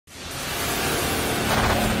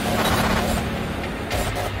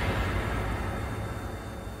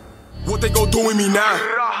they gon' do with me now?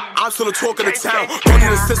 I'm still the talk of the town. Don't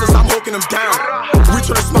need assistance, I'm hooking them down. We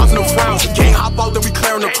turn the spots in the frowns. Gang hop out, then we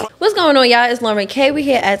clearing the. What's going on, y'all? It's Lauren K. We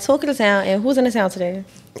here at Talk of the Town, and who's in the town today?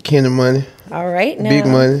 Kenny Money. All right, now. Big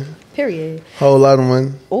money. Period. Whole lot of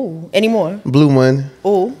money. Ooh, any more? Blue money.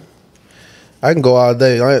 Ooh. I can go all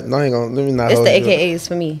day. I ain't gonna, let me not. It's the AKAs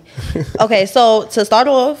for me. Okay, so to start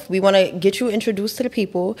off, we want to get you introduced to the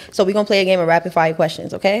people. So we're going to play a game of rapid fire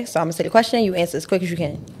questions, okay? So I'm going to say the question, you answer as quick as you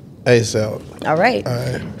can. ASAP. All right.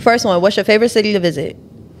 First one, what's your favorite city to visit?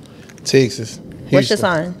 Texas. Houston. What's your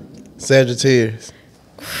sign? Sagittarius.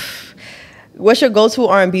 What's your go-to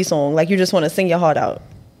R&B song? Like you just want to sing your heart out.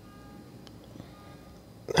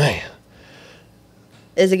 Man.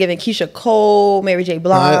 Is it giving Keisha Cole, Mary J.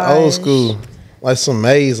 Blige? Old school. Like some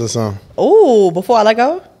Maze or something. Ooh, Before I Let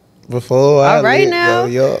Go? Before I Let Go,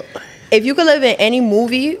 yo. If you could live in any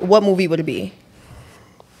movie, what movie would it be?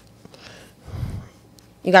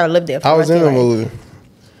 You gotta live there. For I was in a movie.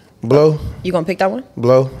 Blow. You gonna pick that one?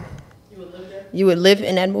 Blow. You would live there? You would live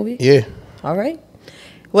in that movie? Yeah. All right.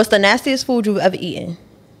 What's the nastiest food you've ever eaten?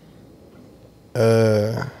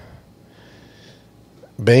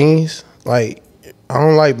 Beans. Like, I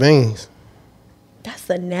don't like beans. That's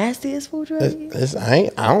the nastiest food you ever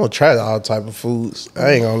eaten? I don't try all type of foods.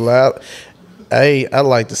 I ain't gonna lie. I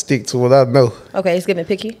like to stick to what I know. Okay, it's giving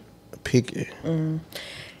picky? Picky.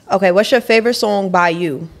 Okay, what's your favorite song by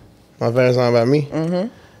you? My favorite song by me?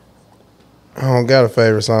 I don't got a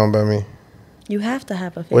favorite song by me. You have to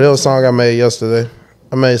have a favorite. Well, that was a song I made yesterday.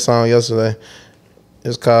 I made a song yesterday.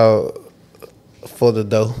 It's called For the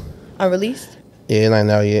Dough. Unreleased? Yeah, it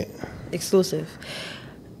ain't out yet. Exclusive.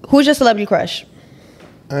 Who's your celebrity crush?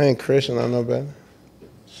 I ain't Christian on nobody.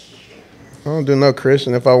 I don't do no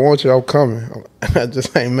Christian. If I want you, I'm coming. I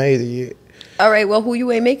just ain't made it yet. All right, well, who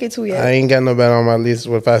you ain't make it to yet? I ain't got nobody on my list.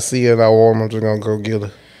 If I see her and I want her, I'm just gonna go get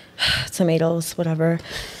her. Tomatoes, whatever.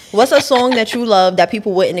 What's a song that you love that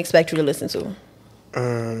people wouldn't expect you to listen to?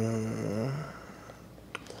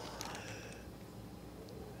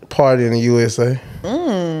 Party in the USA.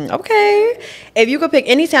 Okay. If you could pick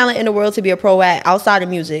any talent in the world to be a pro at outside of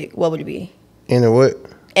music, what would it be? Any what?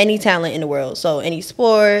 Any talent in the world. So any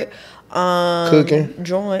sport, cooking,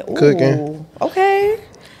 drawing. Ooh, cooking. Okay.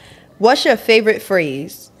 What's your favorite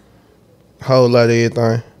phrase? Whole lot of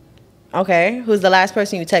everything. Okay. Who's the last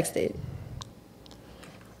person you texted?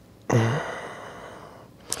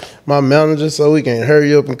 My manager, so we can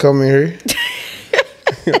hurry up and come in here.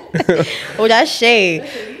 Oh, that's shade.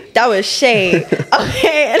 That was shade.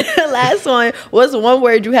 Okay, and the last one, what's one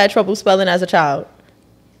word you had trouble spelling as a child?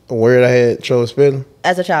 A word I had trouble spelling?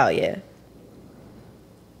 As a child, yeah.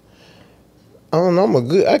 I don't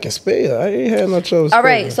know, I can spell. I ain't had no trouble spelling. All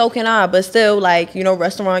right, so can I, but still, like, you know,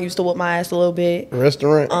 restaurant used to whoop my ass a little bit.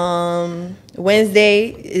 Restaurant? Wednesday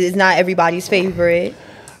is not everybody's favorite.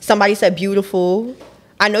 Somebody said beautiful.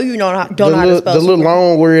 I know you don't know how to spell. The little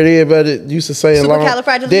long word everybody used to say in long.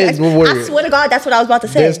 That's the word. I swear to God, that's what I was about to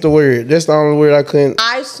say. That's the word. That's the only word I couldn't.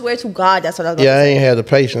 I swear to God, that's what I was about to say. Yeah, I ain't had the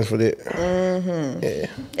patience for that. Yeah.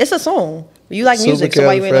 It's a song. You like music, so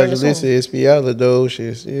why you ain't learn the song?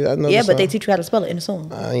 Yeah, I know. Yeah, but they teach you how to spell it in the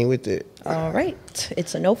song. I ain't with that. All right.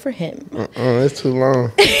 It's a no for him. It's too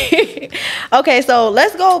long. Okay, so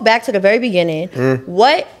let's go back to the very beginning.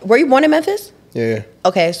 What, were you born in Memphis? Yeah.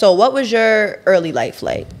 Okay, so what was your early life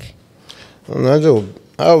like? I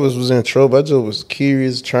always was in trouble. I just was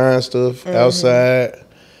curious, trying stuff outside.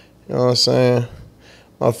 You know what I'm saying?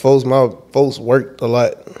 My folks worked a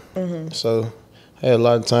lot. So I had a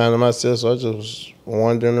lot of time to myself, so I just was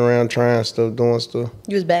wandering around, trying stuff, doing stuff.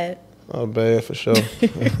 You was bad? I was bad for sure.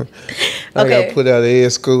 I got put out of every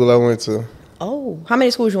school I went to. Oh, how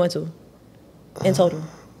many schools you went to in total?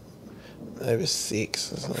 Maybe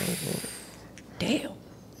 6 or something. Damn.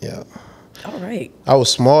 Yeah. All right. I was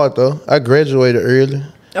smart though. I graduated early.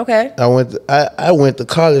 Okay. I went to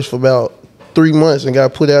college for about 3 months and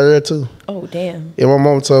got put out of there too. Oh damn. Yeah, my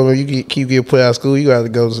mom told me you keep getting put out of school, you gotta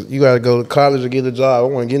go to college or get a job. I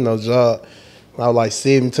wasn't getting no job. I was like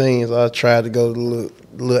 17, so I tried to go to the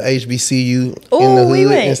little HBCU in the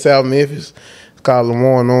hood in South Memphis. It's called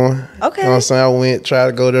Lamorne. Okay. You know what I'm saying? I went, tried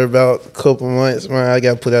to go there about a couple months. Man, I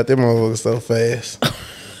got put out there motherfucker so fast.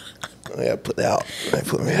 I got put out. They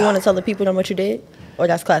put me out. You want to tell the people what you did? Or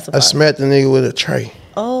that's classified? I smacked the nigga with a tray.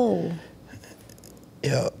 Oh.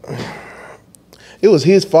 Yeah. It was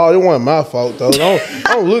his fault. It wasn't my fault, though.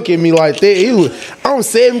 Don't look at me like that. I'm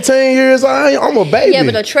 17 years old. I'm a baby. Yeah,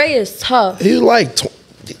 but a tray is tough. He was like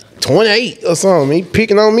 28 or something. He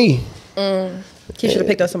picking on me. He should have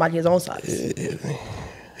picked on somebody his own size.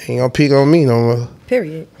 He ain't gonna pick on me no more.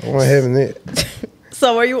 Period. I wasn't having that.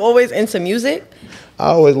 So were you always into music?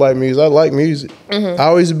 always like music. I like music. I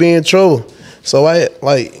always be in trouble. So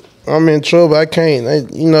I'm in trouble. I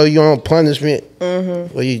can't. You on punishment.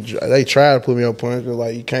 Well, they try to put me on punishment.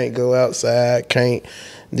 Like you can't go outside. Can't.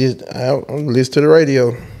 I listen to the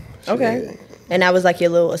radio. Okay. Shit. And that was like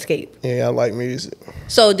your little escape. Yeah, I like music.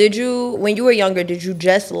 So when you were younger, did you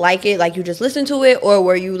just like it? Like you just listened to it, or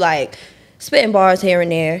were you like spitting bars here and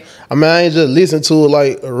there? I mean, I ain't just listen to it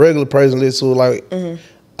like a regular person listen to it. Like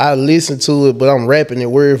I listen to it, but I'm rapping it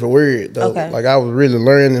word for word though. Okay. Like I was really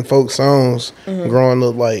learning folk songs growing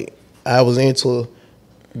up. Like I was into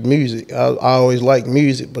music. I always liked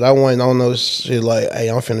music, but I wasn't on no shit like, hey,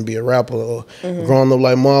 I'm finna be a rapper. Or growing up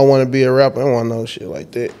like, Mom, I want to be a rapper. I don't want no shit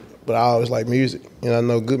like that. But I always like music. I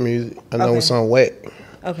know good music. I know when something whack.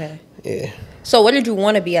 Okay. Yeah. So what did you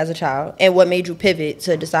want to be as a child? And what made you pivot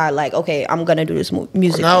to decide like, okay, I'm going to do this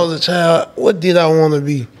music? When I was a child, what did I want to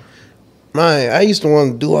be? Man, I used to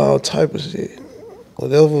want to do all type of shit.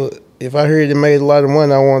 Whatever. If I heard it made a lot of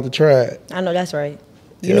money, I wanted to try it. I know that's right.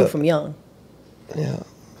 You knew from young. Yeah.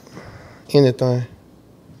 Anything.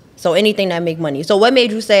 So anything that make money. So what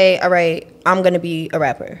made you say, all right, I'm going to be a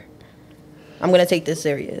rapper? I'm going to take this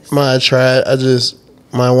serious. I tried.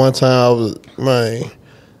 One time I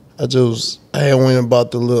had went and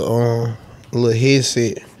bought the little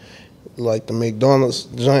headset, like the McDonald's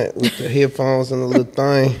joint with the headphones and the little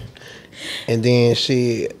thing. And then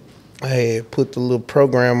I had put the little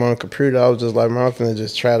program on the computer. I was just like, man, I'm finna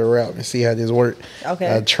just try to rap and see how this work.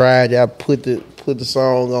 Okay. I tried. I put the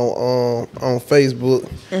song on Facebook,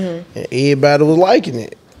 and everybody was liking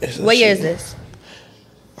it. What year is this?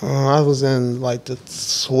 I was in like the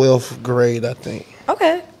 12th grade, I think.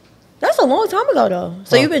 Okay. That's a long time ago, though.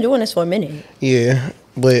 So you've been doing this for a minute. Yeah,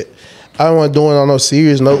 but I don't want to do it on no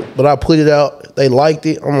serious note, but I put it out. They liked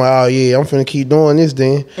it. I'm like, oh, yeah, I'm finna keep doing this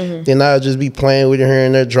then. Then I'll just be playing with it here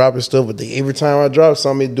and there, dropping stuff. But every time I drop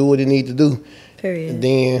something, it do what it need to do. Period. And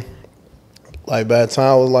then, like, by the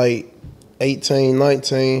time I was like 18,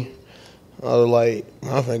 19, I was like,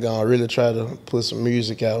 I'm finna go and really try to put some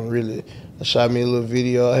music out. And really, I shot me a little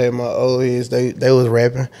video. I had my old heads. They was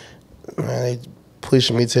rapping. Man, they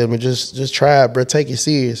pushing me, telling me, just try it, bro. Take it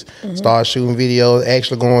serious. Start shooting videos,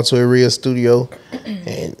 actually going to a real studio.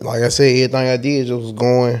 And like I said, everything I did just was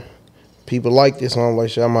going. People like this, so I'm like,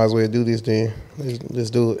 shit, I might as well do this then. Let's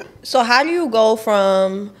do it. So how do you go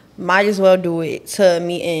from might as well do it to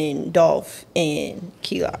meeting Dolph and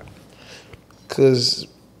Keylock? Because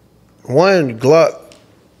one, Glock,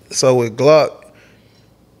 so with Glock,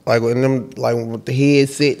 like with them, like with the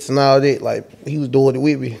headsets and all that, like he was doing it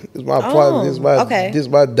with me. This my partner. This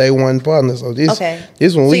my day one partner. So this one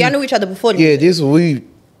so y'all knew each other before this? Yeah, this was we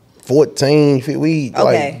 14, we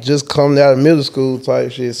like just coming out of middle school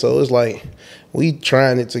type shit. So it's like we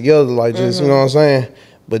trying it together, like just you know what I'm saying.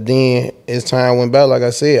 But then as time went by, like I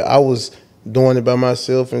said, I was doing it by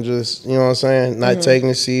myself and just you know what I'm saying, not taking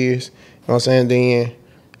it serious. You know what I'm saying. Then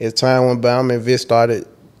as time went by, Memphis started,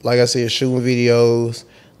 like I said, shooting videos.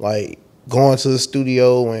 Like going to the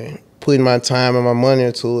studio and putting my time and my money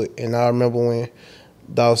into it. And I remember when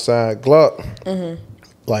Dolph signed Glock,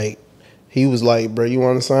 like he was like, bro, you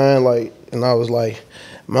want to sign? Like, and I was like,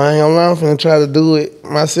 man, I'm finna try to do it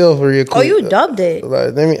myself real quick. Oh, you dubbed it?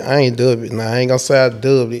 Like, I ain't dubbed it. Nah, I ain't gonna say I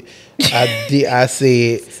dubbed it. I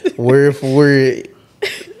said word for word,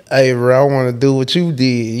 hey, bro, I want to do what you did.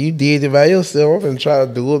 You did it by yourself. I'm finna try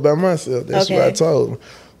to do it by myself. That's what I told him.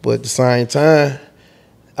 But at the same time,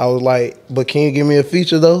 I was like, but can you give me a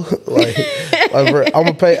feature though? like bro, I'm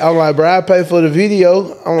gonna pay. I'm like, bro, I pay for the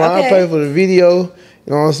video. I pay for the video.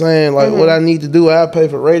 You know what I'm saying? Like what I need to do, I pay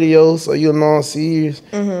for radio, so you know I'm serious.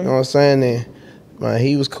 You know what I'm saying? And man,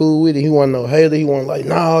 he was cool with it. He wasn't no hater. He wasn't like,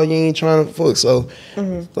 no, you ain't trying to fuck. So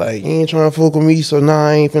like, you ain't trying to fuck with me. So nah,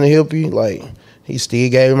 I ain't finna help you. Like he still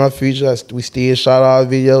gave me my feature. We still shot our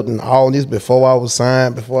video and all this before I was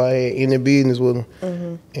signed, before I had any business with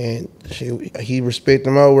him. And shit, he respected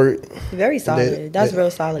my work. Very solid. That's real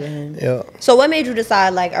solid of him. Yeah. So what made you decide,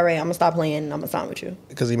 like, all right, I'm going to stop playing and I'm going to sign with you?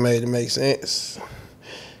 Because he made it make sense.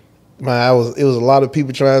 Man, it was a lot of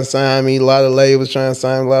people trying to sign me. A lot of labels trying to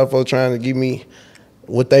sign me. A lot of folks trying to give me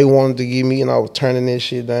what they wanted to give me, and I was turning that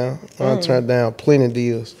shit down. I turned down plenty of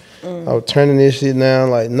deals. I was turning this shit down,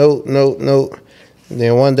 like, nope. And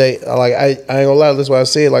then one day, I ain't gonna lie, that's why I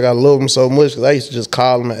said, like, I love him so much, because I used to just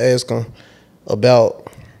call him and ask him about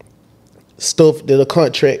stuff that a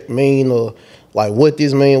contract mean, or like what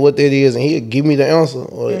this mean, what that is, and he'd give me the answer.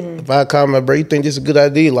 Or if I call him, bro, you think this is a good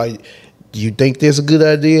idea? Like, do you think this is a good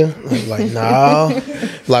idea? I'm like, nah.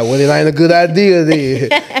 Like, well, it ain't a good idea then.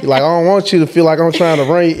 Like, I don't want you to feel like I'm trying to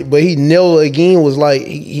rant, but he never again was like,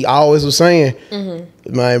 he always was saying,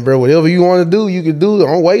 man, bro, whatever you want to do, you can do.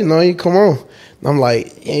 I'm waiting on you. Come on. And I'm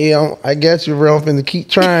like, yeah, I got you, bro. I'm finna keep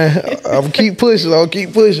trying. I'm keep pushing. I'll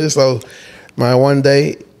keep pushing. So, man, one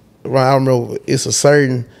day, I remember it's a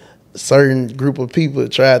certain group of people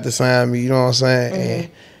that tried to sign me. You know what I'm saying?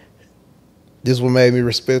 And this what made me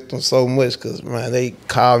respect them so much because, man, they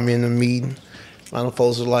called me in the meeting. Man, them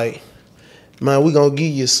folks were like, man, we gonna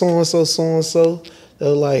give you so-and-so, so-and-so. They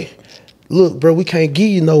were like, look, bro, we can't give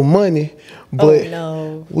you no money, but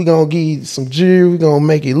we gonna give you some jewelry. We gonna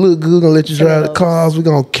make it look good. We gonna let you drive the cars. We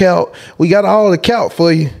gonna count. We got all the count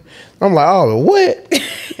for you. I'm like, all the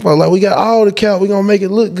what? I'm like, we got all the count. We gonna make it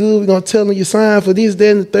look good. We gonna tell them you signed for this,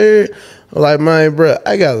 that, and the third. I'm like, man, bro,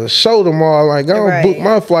 I got a show tomorrow. Like, I'm gonna book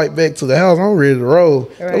my flight back to the house. I'm ready to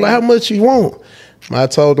roll. Right. I'm like, how much you want? I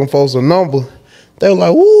told them folks a number. They were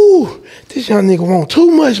like, woo, this young nigga want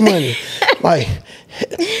too much money. Like,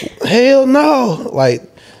 hell no. Like,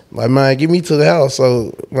 man, get me to the house.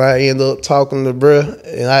 So I ended up talking to bruh.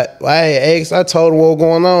 And I had asked, I told him what was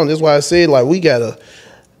going on. That's why I said, like, we gotta,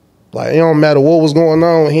 like, it don't matter what was going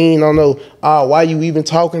on. He ain't don't know, why you even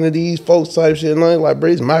talking to these folks type shit. And I'm like,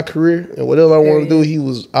 bro, it's my career. And whatever I want to do, he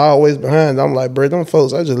was always behind. I'm like, bro, them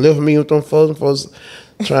folks, I just left me with them folks. Them folks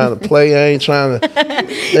trying to play. I ain't trying to.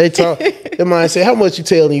 They talk. They might say, how much you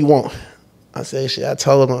telling you want? I said, shit, I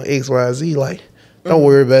told him on X, Y, Z. Like, don't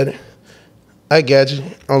worry about it. I got you.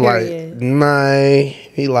 I'm like, nah.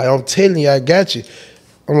 He like, I'm telling you, I got you.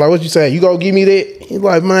 I'm like, what you saying? You gonna give me that? He's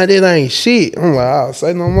like, man, that ain't shit. I'm like, I'll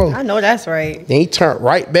say no more. I know that's right. Then he turned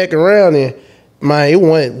right back around and, man, it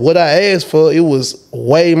wasn't what I asked for. It was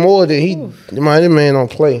way more than he, man, that man don't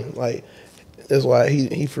play. Like, that's why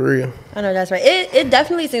he for real. I know that's right. It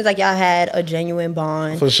definitely seems like y'all had a genuine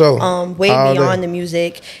bond. For sure. Way beyond the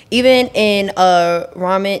music. Even in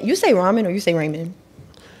ramen. You say ramen or you say ramen?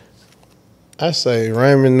 I say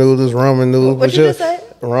ramen noodles. What you just say?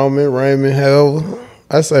 Ramen, however.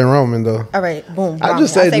 I say ramen though. All right, boom. I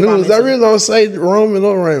just say noodles. I really don't say ramen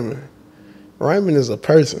or ramen. Ramen is a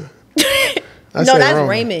person. No, that's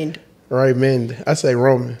Raymond. Raymond. I say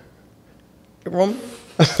ramen. Ramen?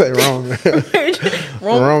 I say ramen.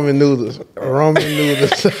 Ramen noodles. Ramen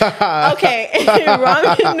noodles. Okay.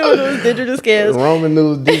 Ramen noodles, digital skills. Ramen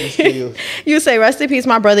noodles, digital skills. You say, rest in peace,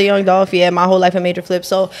 my brother, Young Dolph. Yeah, my whole life a major flip.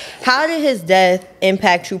 So how did his death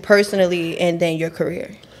impact you personally and then your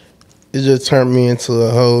career? It just turned me into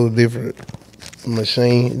a whole different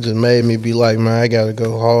machine. It just made me be like, man, I gotta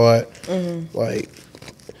go hard.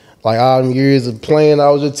 Like all them years of playing, I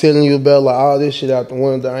was just telling you about, like all this shit out the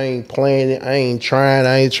window. I ain't playing it. I ain't trying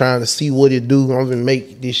to see what it do. I'm gonna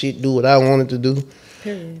make this shit do what I want it to do.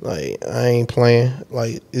 Like I ain't playing.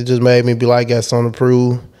 Like it just made me be like, I got something to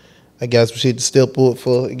prove. I got some shit to step up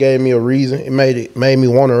for. It gave me a reason. It made me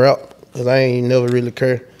want to rap because I ain't never really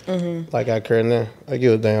care like I care now. I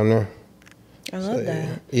give a damn now. I love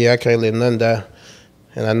that. Yeah, I can't let nothing die.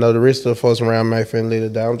 And I know the rest of the folks around me ain't finna let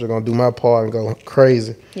it die. I'm just gonna do my part and go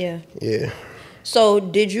crazy. Yeah. Yeah. So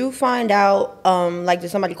did you find out, like, did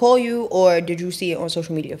somebody call you or did you see it on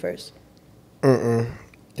social media first?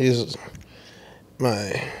 It's,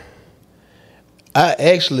 man, I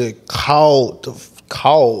actually called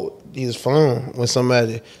his phone when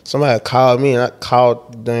somebody called me and I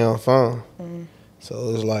called the damn phone. So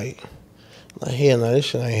it was like hell no, this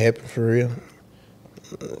shit ain't happen for real.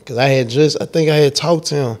 Cause I think I had talked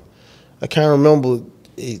to him. I can't remember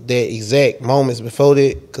that exact moments before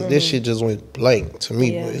that, cause this shit just went blank to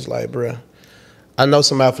me. But it's like, bruh, I know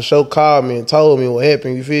somebody for sure called me and told me what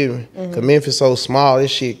happened. You feel me? Cause Memphis so small,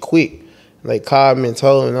 this shit quick. And they called me and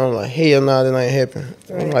told me, and I'm like, hell no, that ain't happen.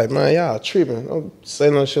 Right. I'm like, man, y'all tripping. Don't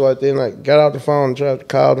say no shit like that. And like, got out the phone and tried to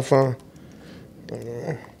call the phone.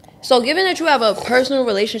 So, given that you have a personal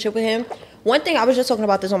relationship with him, one thing I was just talking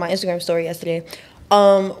about this on my Instagram story yesterday.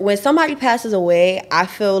 When somebody passes away, I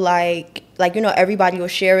feel like you know, everybody will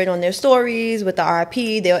share it on their stories with the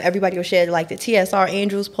RIP. Everybody will share like the TSR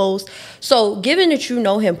Angels post. So given that you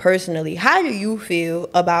know him personally, how do you feel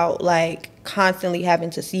about like constantly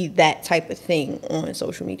having to see that type of thing on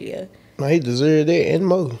social media? Man, he deserved that and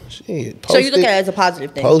more. Shit. So you look at it as a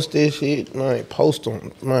positive thing? Post this shit, man. Post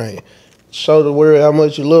them, man. Show the world how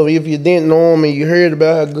much you love him. If you didn't know him and you heard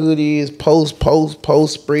about how good he is, post,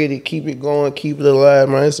 spread it, keep it going, keep it alive,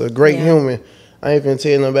 man. It's a great human. I ain't finna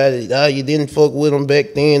tell nobody, you didn't fuck with him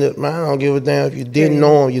back then. Man, I don't give a damn. If you didn't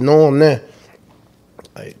know him, you know him now.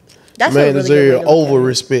 Like, that's man, deserve over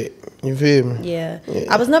respect. You feel me? Yeah.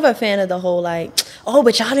 I was never a fan of the whole like, oh,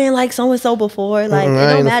 but y'all didn't like so-and-so before. Like, it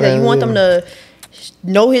don't matter. You want them to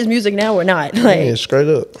know his music now or not. Like, yeah, straight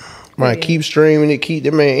up. Man, keep streaming it. Keep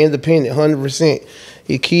that man independent, 100%.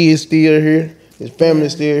 His kids still here. His family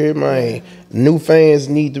still here, man. New fans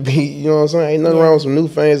need to be, you know what I'm saying? Ain't nothing wrong with some new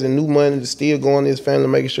fans and new money to still go on his family,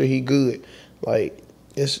 making sure he good. Like,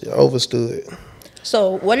 it's overstood.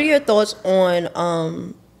 So, what are your thoughts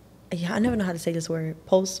on I never know how to say this word.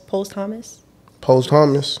 Posthumous?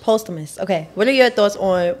 Posthumous. Okay. What are your thoughts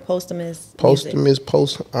on posthumous music?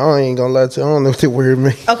 I ain't gonna lie to you. I don't know what that word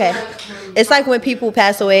means. Okay. It's like when people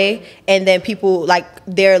pass away and then people, like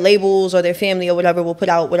their labels or their family or whatever, will put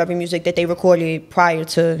out whatever music that they recorded prior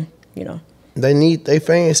to, you know. They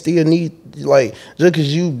fans still need, like, just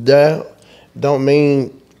because you die don't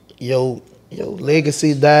mean your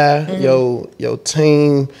legacy die, your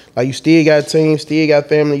team, like you still got team, still got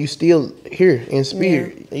family, you still here in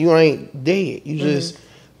spirit. Yeah. You ain't dead. You just,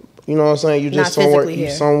 you know what I'm saying? You just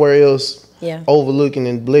somewhere else overlooking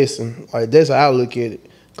and blessing. Like, that's how I look at it.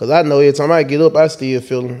 Cause I know every time I get up, I still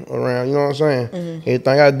feel them around. You know what I'm saying?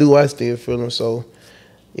 Everything I do, I still feel them. So,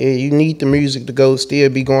 yeah, you need the music to still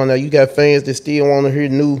be going out. You got fans that still want to hear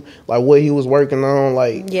new, like what he was working on.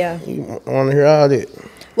 Like, you want to hear all that.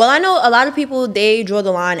 Well, I know a lot of people, they draw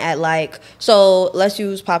the line at like, so let's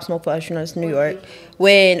use Pop Smoke for us, you know, it's New York.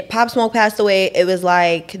 When Pop Smoke passed away, it was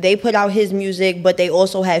like they put out his music, but they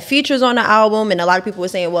also had features on the album. And a lot of people were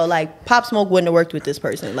saying, well, like Pop Smoke wouldn't have worked with this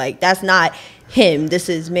person. Like, that's not him. This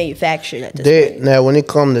is manufactured at this point. Now, when it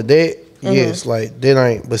come to that, yes, like that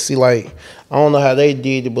ain't. But see, like, I don't know how they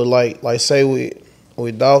did it, but like say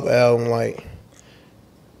with Dolph album, like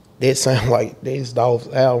that sound like that's Dolph's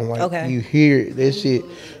album. Like you hear it, that shit.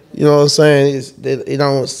 You know what I'm saying?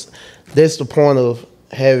 That's the point of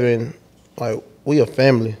having, like, we a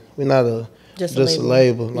family. We're not just a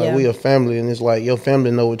label. Like, we a family, and it's like your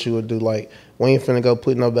family know what you would do. Like, we ain't finna go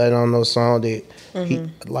put nobody on no song that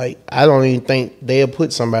I don't even think they'll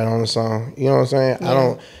put somebody on the song. You know what I'm saying? I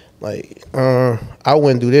don't I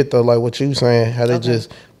wouldn't do that though, like what you saying, how they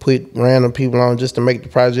just put random people on just to make the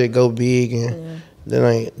project go big, and that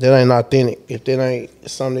ain't authentic. If that ain't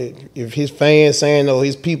something, if his fans saying or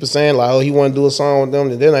his people saying like, oh, he want to do a song with them,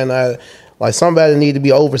 then that ain't not, like, somebody need to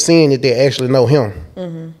be overseeing it that actually know him.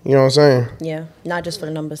 You know what I'm saying? Yeah, not just for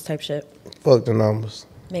the numbers type shit. Fuck the numbers.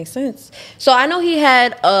 Makes sense. So I know he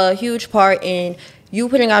had a huge part in you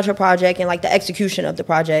putting out your project and like the execution of the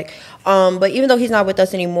project. But even though he's not with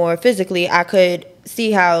us anymore physically, I could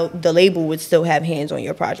see how the label would still have hands on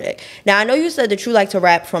your project. Now, I know you said that you like to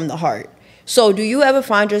rap from the heart. So do you ever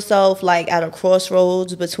find yourself like at a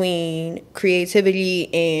crossroads between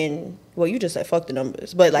creativity and, well, you just said fuck the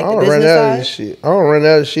numbers, but like the business side? I don't run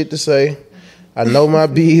out of shit to say. I know my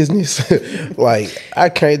business. Like, I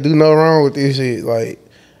can't do no wrong with this shit. Like,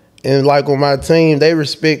 and like with my team, they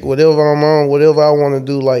respect whatever I'm on, whatever I want to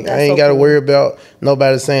do. Like, I ain't got to worry about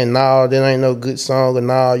nobody saying, nah, that ain't no good song, or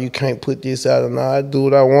nah, you can't put this out, or nah, I do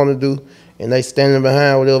what I want to do. And they standing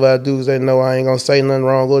behind whatever I do because they know I ain't going to say nothing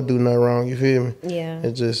wrong or do nothing wrong. You feel me? Yeah.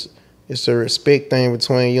 It's a respect thing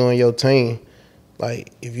between you and your team.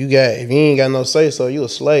 Like, if you ain't got no say so, you a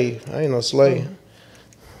slave. I ain't no slave.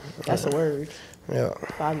 That's the word. Yeah.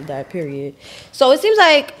 Bottom that, period. So it seems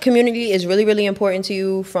like community is really, really important to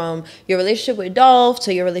you, from your relationship with Dolph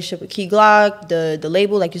to your relationship with Key Glock, the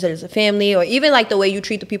label, like you said, it's a family, or even like the way you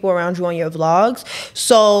treat the people around you on your vlogs.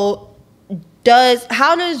 So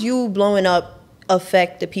how does you blowing up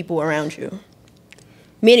affect the people around you?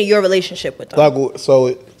 Meaning your relationship with them. Like,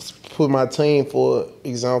 so put my team for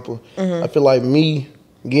example. I feel like me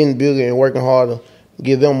getting bigger and working harder,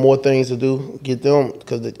 give them more things to do, get them,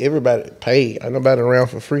 because everybody paid. Ain't nobody around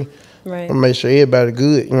for free. Right. I make sure everybody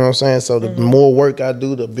good, you know what I'm saying? So the more work I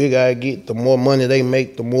do, the bigger I get, the more money they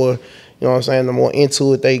make, the more, you know what I'm saying, the more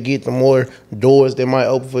into it they get, the more doors they might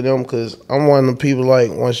open for them, because I'm one of the people,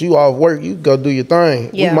 like, once you off work, you go do your thing.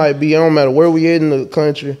 Yeah. We might be, it don't matter where we at in the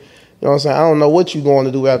country, you know what I'm saying? I don't know what you going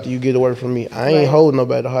to do after you get away from me. I ain't holding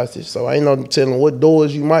nobody hostage, so I ain't no telling what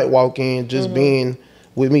doors you might walk in just being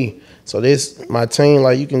with me. So this, my team,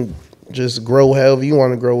 like, you can just grow however you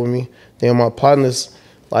want to grow with me. Then my partners,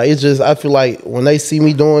 like, it's just, I feel like when they see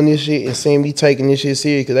me doing this shit and seeing me taking this shit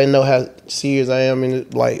serious, because they know how serious I am in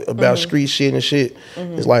it, like, about street shit and shit.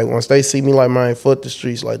 It's like, once they see me, like, man, fuck the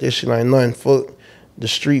streets, like, this shit ain't nothing. Fuck the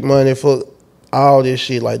street money, fuck all this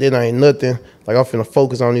shit, like, that ain't nothing. Like, I'm finna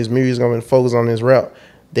focus on this music, I'm finna focus on this rap.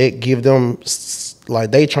 That give them,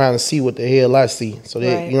 like, they trying to see what the hell I see. So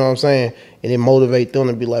that, you know what I'm saying? And it motivate them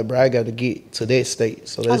to be like, bro, I got to get to that state.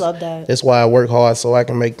 So I love that. That's why I work hard, so I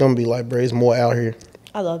can make them be like, bro, it's more out here.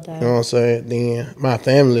 I love that. You know what I'm saying? Then my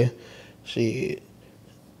family, shit,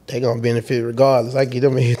 they gonna benefit regardless. I get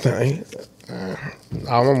them everything.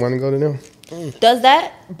 All my money go to them. Does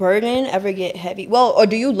that burden ever get heavy? Well, or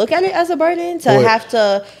do you look at it as a burden to have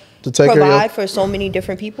to to take care of provide for so many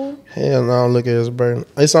different people? Hell no, I don't look at it as a burden.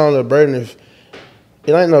 It's only a burden if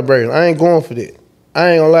it ain't no burden. I ain't going for that.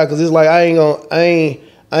 I ain't gonna lie, cause it's like I ain't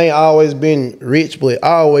always been rich, but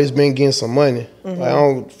I always been getting some money.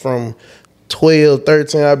 Like from 12,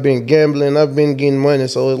 13, I've been gambling, I've been getting money.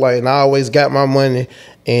 So it's like, and I always got my money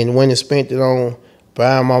and went and spent it on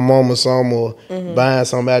buying my mama something or buying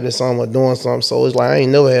somebody something or doing something. So it's like I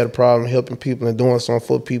ain't never had a problem helping people and doing something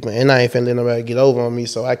for people, and I ain't finna let nobody get over on me.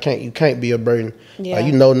 So you can't be a burden. Yeah.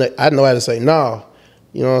 Like, I know how to say no.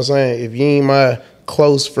 You know what I'm saying? If you ain't my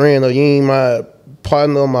close friend or you ain't my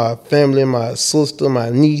partner, my family, my sister, my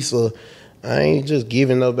niece, or I ain't just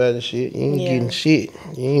giving nobody shit. You ain't getting shit.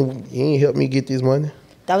 You ain't help me get this money.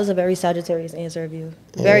 That was a very Sagittarius answer of you.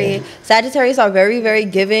 Sagittarius are very, very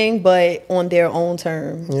giving, but on their own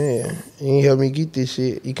terms. Yeah, you ain't help me get this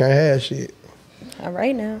shit. You can't have shit. All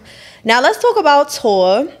right, now let's talk about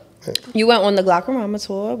tour. You went on the Glockorama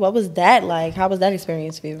tour. What was that like? How was that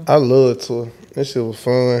experience for you? I love tour. That shit was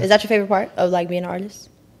fun. Is that your favorite part of like being an artist?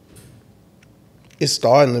 It's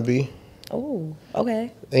starting to be. Oh,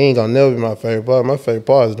 okay. They ain't gonna never be my favorite part. My favorite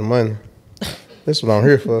part is the money. That's what I'm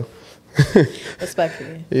here for.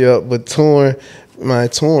 Respectfully. Yeah, but touring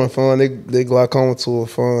fun. They Glaucoma tour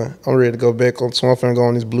fun. I'm ready to go back on tour. I'm finna go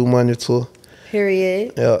on this Blue Money tour.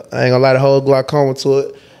 Period. Yeah, I ain't gonna lie, the whole Glaucoma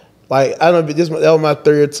tour. Like, that was my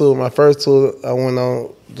third tour. My first tour, I went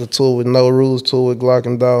on the tour with No Rules tour with Glock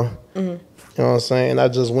and Dolph. You know what I'm saying? I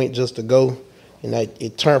just went just to go. And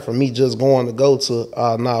it turned from me just going to go to,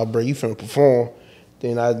 nah, bro, you finna perform.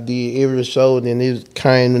 Then I did every show. Then it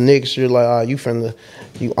came the next year, like, you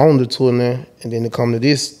on the tour now. And then it come to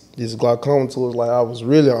this Glaucoma tour. It's like I was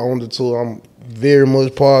really on the tour. I'm very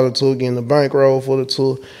much part of the tour, getting the bankroll for the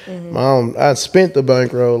tour. I spent the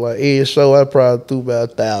bankroll. Like, every show, I probably threw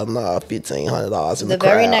about $1,000, $1,500 in the crowd. The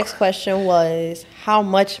very next question was, how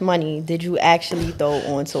much money did you actually throw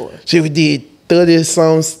on tour? Shit, we did 30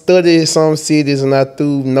 some cities, and I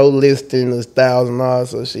threw no less than $1,000.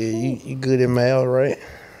 So shit, you good at math, right?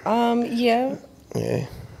 Yeah. Yeah.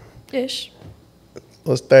 Ish.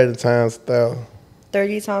 What's 30 times 1,000?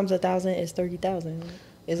 30 times 1,000 is 30,000.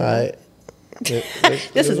 Isn't All it? right.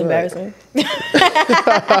 This is embarrassing. That's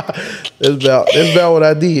about what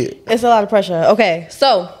I did. It's a lot of pressure. Okay,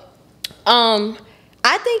 so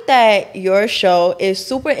I think that your show is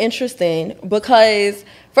super interesting because,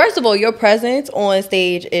 first of all, your presence on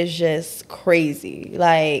stage is just crazy.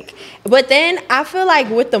 Like, but then I feel like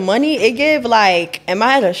with the money, it give like, am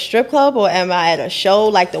I at a strip club or am I at a show?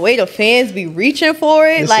 Like the way the fans be reaching for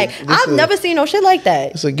it. I've never seen no shit like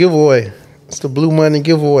that. It's a giveaway. It's the Blue Money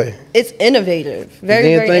giveaway. It's innovative.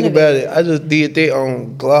 Very, very think innovative. about it. I just did that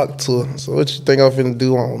on Glock tour. So what you think I'm finna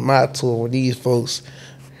do on my tour with these folks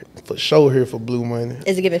for show here for Blue Money?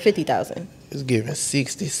 Is it giving 50,000? It's giving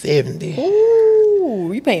 60, 70.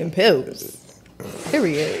 Ooh, you paying pills.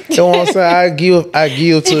 Period. You know what I'm saying? I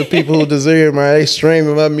give to the people who deserve, man. They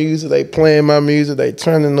streaming my music, they playing my music, they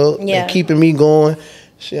turning up, they keeping me going.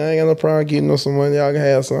 Shit, I ain't got no problem getting them some money. Y'all can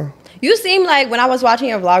have some. You seem like, when I was watching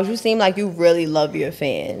your vlogs, you seem like you really love your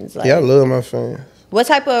fans. Like, yeah, I love my fans. What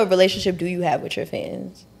type of relationship do you have with your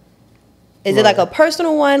fans? Is it like a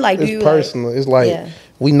personal one? Like, it's personal. It's like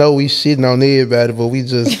we know we shitting on everybody, but we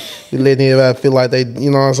letting everybody feel like they, you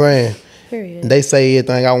know what I'm saying? Period. They say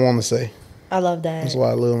everything I want to say. I love that. That's why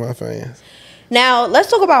I love my fans. Now, let's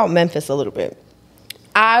talk about Memphis a little bit.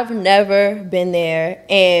 I've never been there,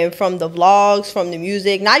 and from the vlogs, from the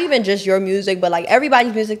music, not even just your music, but like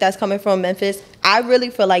everybody's music that's coming from Memphis, I really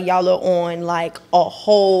feel like y'all are on like a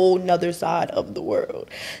whole nother side of the world.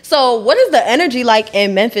 So what is the energy like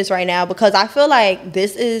in Memphis right now? Because I feel like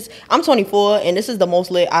I'm 24, and this is the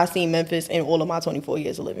most lit I've seen Memphis in all of my 24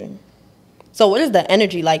 years of living. So what is the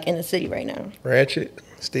energy like in the city right now? Ratchet,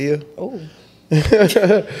 still. Oh.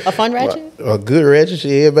 A fun ratchet? A good ratchet,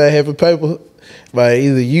 shit, everybody have a paper. But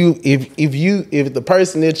either if the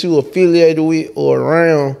person that you affiliated with or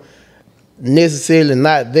around necessarily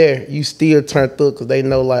not there, you still turned up because they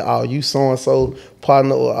know like, oh, you so-and-so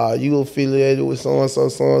partner, or oh, you affiliated with so-and-so,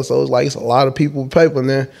 so-and-so. It's like, it's a lot of people with paper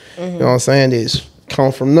now. You know what I'm saying? It's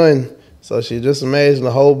come from nothing. So shit, just imagine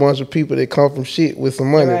a whole bunch of people that come from shit with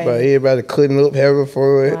some money. Right. But everybody cutting up, having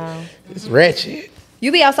fun. Wow. It's ratchet.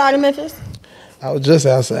 You be outside in Memphis? I was just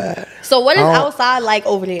outside. So what is outside like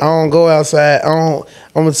over there? I don't go outside. I'm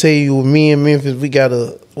gonna tell you, with me in Memphis, we got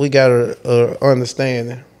a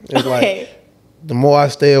understanding. It's like, the more I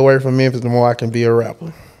stay away from Memphis, the more I can be a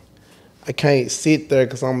rapper. I can't sit there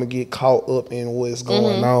because I'm gonna get caught up in what's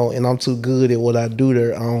going on, and I'm too good at what I do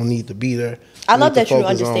there. I don't need to be there. I love that you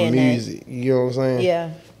understand music. that. You know what I'm saying? Yeah.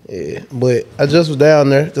 Yeah, but I just was down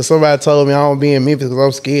there. Cause somebody told me I don't be in Memphis because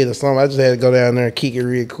I'm scared or something. I just had to go down there and kick it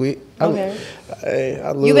real quick. Okay.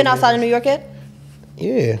 I love You been outside of New York yet?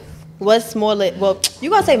 Yeah. What's more lit? Well, you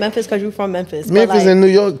gonna say Memphis because you from Memphis. Memphis like, and New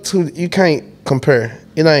York, too, you can't compare.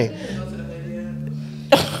 It ain't.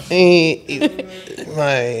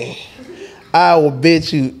 Man, I will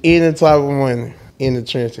bet you any type of money in the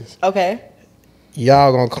trenches. Okay.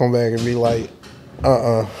 Y'all gonna come back and be like,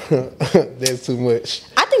 that's too much.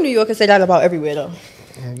 I think New Yorkers say that about everywhere though.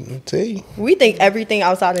 I'll tell you. We think everything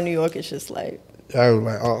outside of New York is just like. I was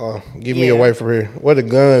like, get me away from here. Where the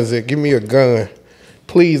guns at? Give me a gun.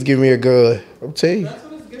 Please give me a gun. I'm telling you.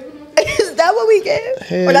 Is that what we give?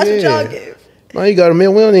 Hell Or that's yeah. what y'all give? Man, you gotta admit,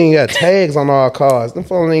 we don't even got tags on our cars. Them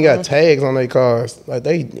folks ain't got tags on their cars. Like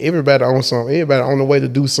everybody on something. Everybody on the way to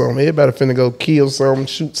do something. Everybody finna go kill something,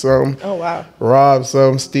 shoot something. Oh wow. Rob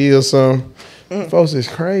something, steal something. Folks is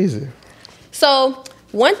crazy. So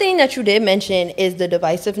one thing that you did mention is the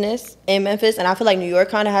divisiveness in Memphis, and I feel like New York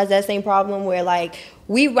kind of has that same problem where like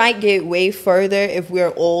we might get way further if we're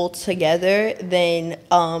all together than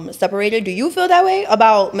separated. Do you feel that way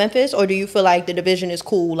about Memphis, or do you feel like the division is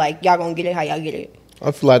cool? Like y'all gonna get it how y'all get it?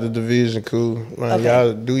 I feel like the division cool. Like Okay.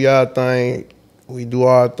 y'all do y'all thing, we do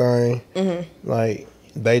our thing. Like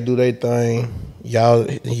they do their thing,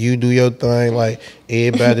 you do your thing. Like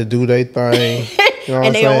everybody do their thing. You know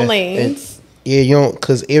And they what I'm own saying? lanes. Yeah, you don't,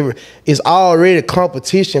 cause it's already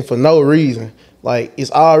competition for no reason. Like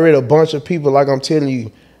it's already a bunch of people. Like I'm telling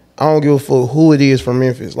you, I don't give a fuck who it is from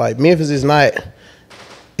Memphis. Like Memphis is not.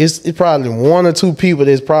 It's probably one or two people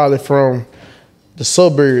that's probably from the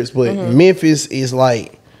suburbs, but Memphis is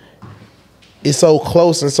like it's so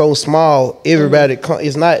close and so small. Everybody,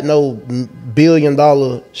 it's not no $1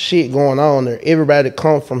 billion shit going on there. Everybody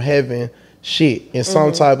come from having shit in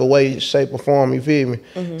some type of way, shape, or form. You feel me?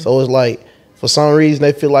 So it's like. For some reason,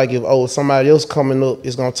 they feel like if somebody else coming up,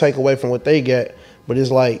 it's gonna take away from what they got. But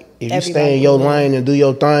it's like if you stay in your lane and do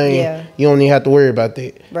your thing, you don't even have to worry about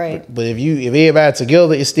that. Right. But if everybody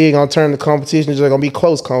together, it's still gonna turn the competition. It's just gonna be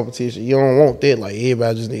close competition. You don't want that. Like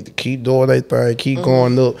everybody just need to keep doing their thing, keep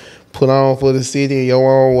going up, put on for the city in your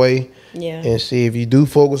own way. Yeah. And see if you do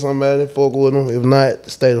fuck with somebody, fuck with them. If not,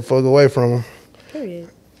 stay the fuck away from them.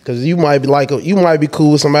 Period. Cause you might be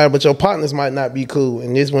cool with somebody, but your partners might not be cool.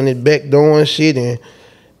 And this when it back doing shit, and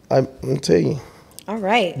I'm tell you. All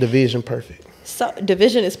right. Division perfect. So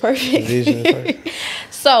division is perfect. Division is perfect.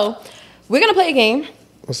 So we're gonna play a game.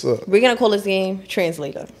 What's up? We're gonna call this game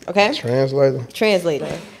Translator. Okay? Translator.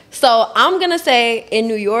 Translator. So I'm gonna say in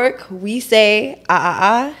New York we say and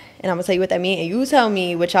I'm gonna tell you what that means, and you tell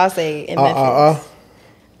me what y'all say in Memphis.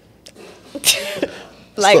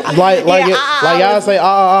 Like y'all say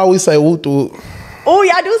we say woot woot. Oh,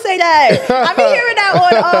 y'all do say that. I've been hearing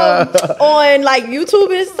that on like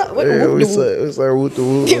YouTube and stuff. Yeah, we say woot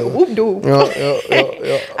woot. Whoop doo.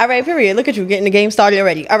 Yeah. All right, period. Look at you getting the game started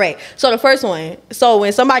already. All right. So the first one. So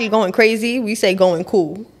when somebody going crazy, we say going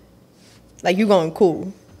cool. Like you going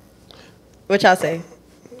cool. What y'all say?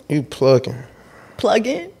 You plucking.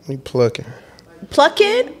 Plugging? You plucking.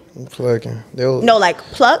 Plucking? You plucking. No, like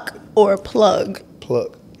pluck or plug?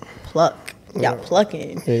 Pluck. Pluck. Y'all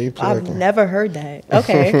plucking. Yeah, you plucking. I've never heard that.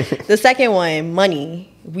 Okay. The second one,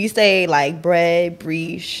 money. We say like bread,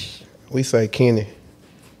 breesh. We say Kenny.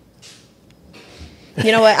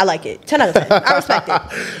 You know what? I like it. 10 out of 10. I respect it.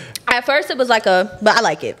 At first it was like but I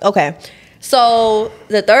like it. Okay. So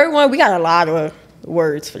the third one, we got a lot of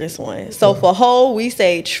words for this one. So for hoe, we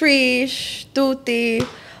say treesh, tuti.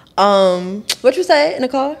 What you say in the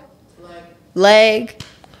car? Leg.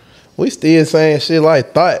 We still saying shit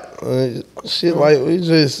like thought. Shit like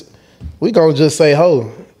we gonna just say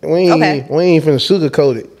hoe. We ain't finna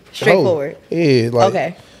sugarcoat it. Straightforward. Hoe. Yeah, like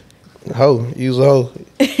Okay. Hoe. Use a hoe.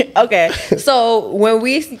 Okay. So when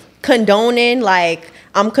we condoning, like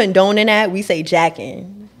I'm condoning that, we say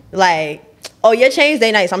jacking. Like, oh, your chains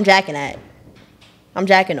they nice. I'm jacking that. I'm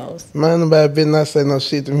jacking those. Man, nobody better not say no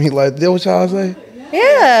shit to me like that. What y'all say?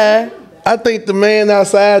 Yeah. I think the man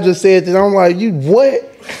outside just said that. I'm like, you what?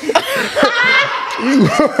 You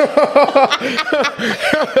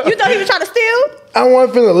thought he was trying to steal? I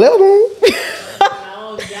wasn't finna let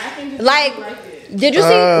him. Like, did you see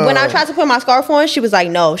when I tried to put my scarf on? She was like,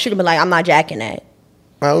 no. She'd have been like, I'm not jacking that.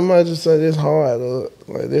 I might just say this hard,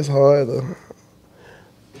 like this hard,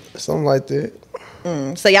 something like that.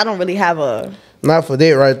 So y'all don't really have a. Not for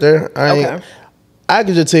that right there. I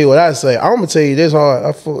can just tell you what I say. I'm gonna tell you this hard.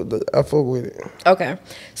 I fuck with it. Okay.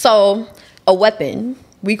 So a weapon,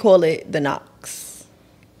 we call it the Knox.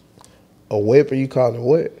 A weapon? You call it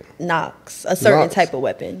what? Knocks. A certain Knocks? type of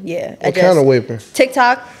weapon. Yeah. What kind of weapon?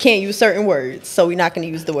 TikTok can't use certain words, so we're not going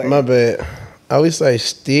to use the word. My bad. I always say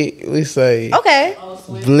stick. We say Okay.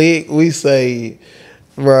 blick. We say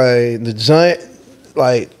the joint.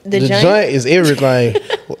 Like the joint is everything.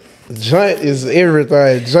 Joint is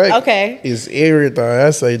everything. Joint is everything.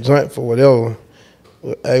 I say joint for whatever.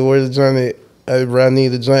 Hey, where's the joint at? Hey, bro, I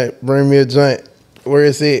need a joint. Bring me a joint. Where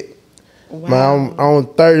is it? Wow. Man, I'm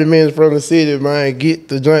 30 minutes from the city, man. Get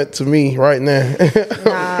the joint to me right now.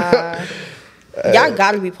 Nah. Y'all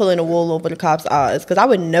gotta be pulling the wool over the cops' eyes, because I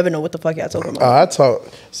would never know what the fuck y'all talking about. I talk.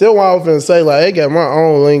 Still, what I was finna say, like, they got my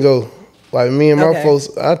own lingo. Like, me and my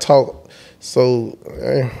folks, I talk. So,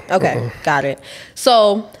 okay, got it.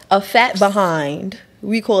 So, a fat behind,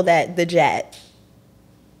 we call that the jat.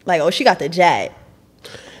 Like, oh, she got the jat.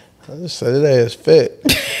 I just said that ass fat.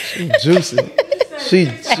 She juicy. she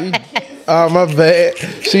oh, my bad.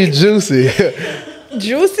 She juicy.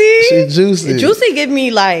 Juicy? She juicy. Juicy give me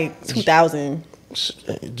like 2,000.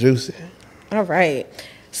 Juicy. All right.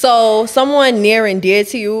 So someone near and dear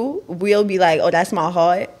to you will be like, oh, that's my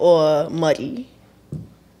heart, or muddy.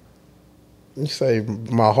 You say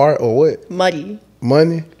my heart or what? Muddy.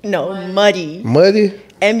 Money? No, muddy. Muddy?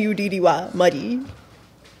 M-U-D-D-Y. Muddy.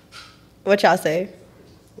 What y'all say?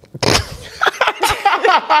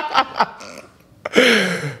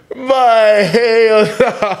 My hell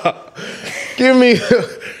no. Give me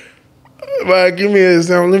an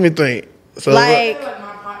example. Let me think. So like my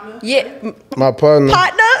partner. Yeah. My partner.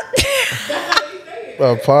 Partner?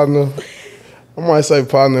 My partner. I might say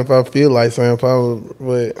partner if I feel like saying partner,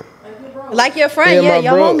 but like your friend, yeah,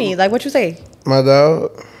 your homie. Like what you say? My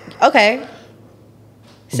dog. Okay.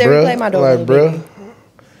 Siri, play my dog. Like bruh.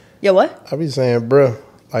 Yo, what? I be saying bruh.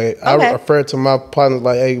 Like I refer to my partner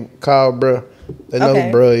like, hey, call bruh. They know who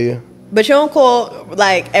bruh is. But you don't call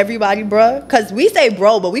like everybody bruh? Because we say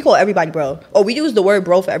bro, but we call everybody bro. Or we use the word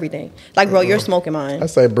bro for everything. Like, bro, you're smoking mine. I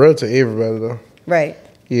say bruh to everybody though. Right.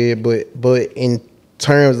 Yeah, but in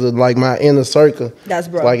terms of like my inner circle, that's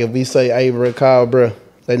bro. Like if we say, hey, bruh, call bruh,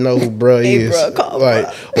 they know who bruh hey, is. Bruh, call like,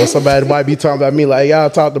 bruh. Or somebody might be talking about me like, y'all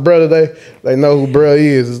talk to bruh today. They know who bruh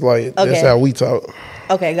is. It's like, that's how we talk.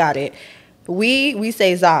 Okay, got it. We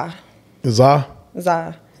say za. Za?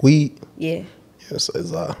 Za. We? Yeah. Yeah, say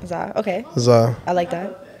za. Za, okay. Za. I like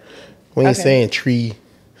that. When you saying tree,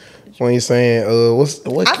 when you saying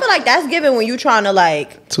what? I feel like that's given when you trying to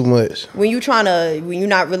like too much. When you trying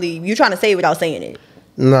to say it without saying it.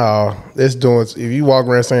 No, that's doing. If you walk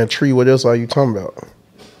around saying tree, what else are you talking about?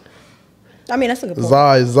 I mean, that's a good point.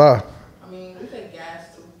 Za is za. I mean, we say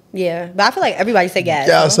gas too. Yeah, but I feel like everybody say gas.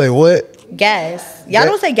 Y'all say what? Gas. Y'all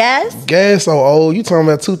don't say gas? Gas so old. You talking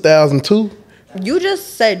about 2002? You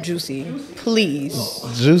just said juicy. Please.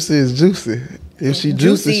 Juicy is juicy. If she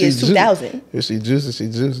juicy, she is 2000. If she juicy, she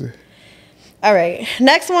juicy. All right.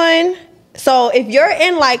 Next one. So if you're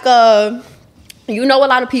in like you know a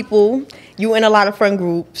lot of people, you in a lot of friend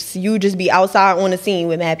groups, you just be outside on the scene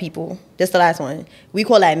with mad people. This the last one. We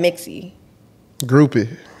call that mixy.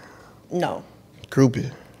 Groupie. No. Groupie.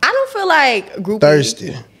 I don't feel like groupie.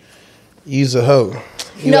 Thirsty. You's a hoe.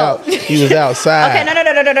 You was outside. Okay,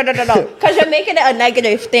 no. Because you're making it a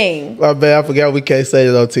negative thing. My bad, I forgot we can't say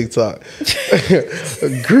that on TikTok.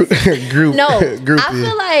 Group. No, groupie. I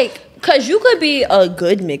feel like, because you could be a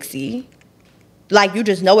good mixie. Like, you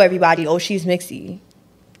just know everybody, oh, she's mixy.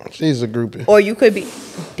 She's a groupie. Or you could be,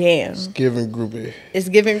 damn. It's giving groupie. It's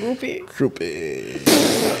giving groupie? Groupie.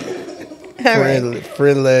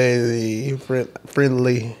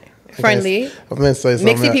 Friendly. I meant to say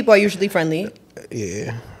something. Mixy people are usually friendly.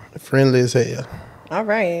 Yeah. Friendly as hell. All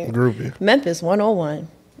right. Groupie. Memphis 101.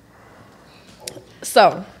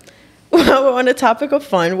 So, while we're on the topic of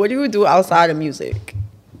fun, what do you do outside of music?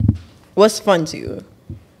 What's fun to you?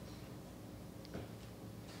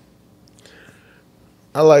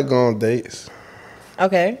 I like going on dates.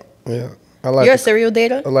 Okay. Yeah. You're a serial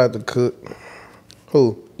dater? I like to cook.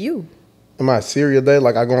 Who? You. Am I a serial dater?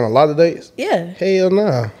 Like I go on a lot of dates? Yeah. Hell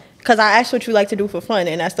nah. Because I asked what you like to do for fun,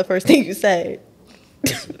 and that's the first thing you said.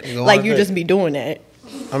 Like you just be doing that.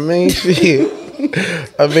 I mean, shit.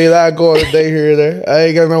 I go on a date here or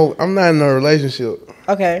there. I'm not in a relationship.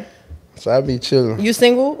 Okay. So I be chilling. You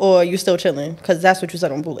single or you still chilling? Because that's what you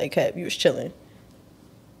said on Bootleg Cap. You was chilling.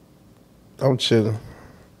 I'm chilling.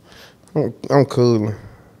 I'm cooling.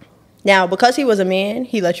 Now, because he was a man,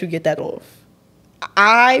 he let you get that off.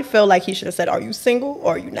 I feel like he should have said, are you single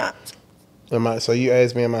or are you not? So you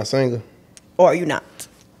asked me, am I single? Or are you not?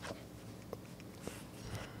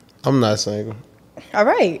 I'm not single. All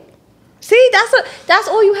right. See, that's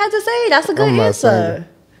all you had to say. That's a good answer.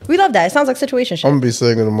 Single. We love that. It sounds like situationship. I'm gonna be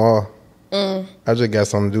single tomorrow. I just got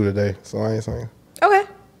something to do today, so I ain't saying. Okay.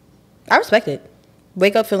 I respect it.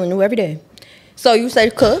 Wake up feeling new every day. So you say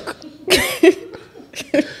cook.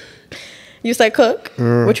 You say cook.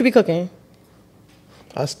 What you be cooking?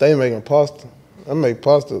 I stay making pasta. I make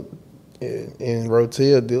pasta in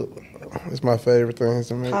rotel dip. It's my favorite thing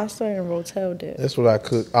to make. Pasta and rotel dip. That's what I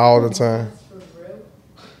cook all the time.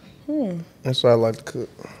 That's what I like to cook.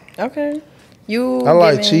 Okay. I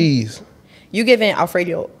like cheese. You giving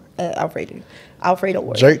Alfredo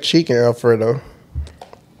order. Jerk chicken Alfredo.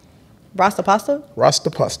 Rasta pasta? Rasta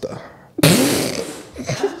pasta. Should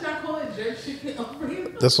I call it jerk chicken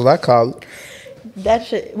Alfredo? That's what I call it. That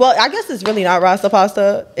shit. Well, I guess it's really not Rasta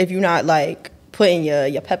pasta if you're not like putting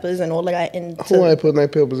your peppers and all of that into. Who ain't putting their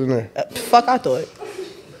peppers in there? Fuck, I thought.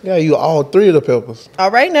 Yeah, you all 3 of the peppers. All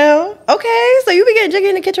right now. Okay, so you be getting jiggy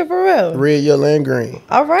in the kitchen for real. Red, yellow, and green.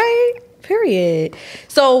 All right. Period.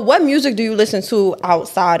 So, what music do you listen to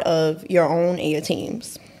outside of your own and your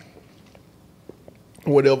team's?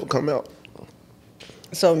 Whatever come out.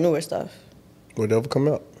 So, newer stuff. Whatever come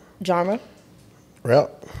out. Genre?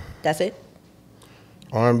 Rap. That's it?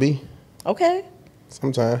 R&B. Okay.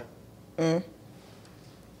 Sometime. In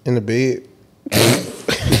the bed.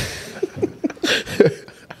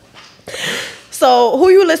 So, who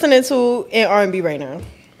you listening to in R&B right now?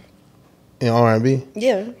 In R&B.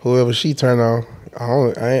 Yeah. Whoever she turn on.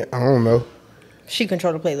 I don't know. She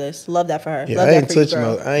control the playlist. Love that for her. Yeah, Love I that ain't for you, touching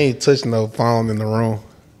girl. I ain't touching no phone in the room.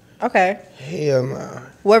 Okay. Hell nah.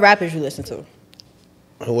 What rappers you listen to?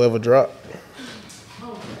 Whoever drop.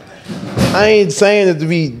 I ain't saying it to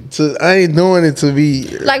be. I ain't doing it to be.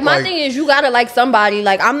 Like, my thing is, you gotta like somebody.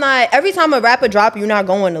 Like, I'm not. Every time a rapper drop, you're not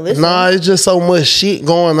going to listen. Nah, it's just so much shit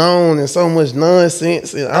going on and so much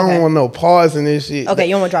nonsense, and I don't want no pause in this shit. Okay,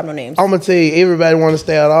 you don't want to drop no names. I'm gonna tell you, everybody want to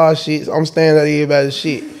stay out of our shit. I'm staying out of everybody's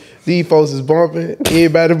shit. These folks is bumping,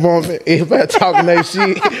 everybody talking their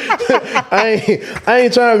shit. I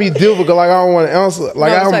ain't trying to be difficult. Like, I don't want to answer.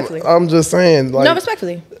 Like, I'm just saying. Like, no,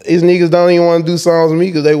 respectfully. These niggas don't even want to do songs with me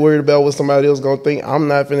because they worried about what somebody else gonna think. I'm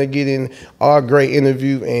not finna get in our great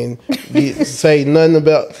interview and say nothing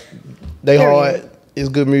about they hard. It's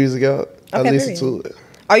good music out. I listen to it.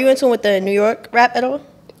 Are you in tune with the New York rap at all?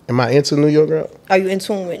 Am I into New York rap? Are you in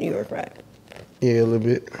tune with New York rap? Yeah, a little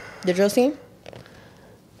bit. The drill scene?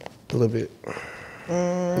 A little bit.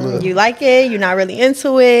 You like it? You're not really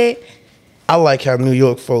into it? I like how New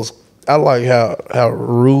York folks. I like how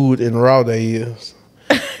rude and raw they is.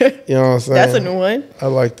 You know what I'm saying? That's a new one. I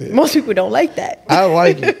like that. Most people don't like that. I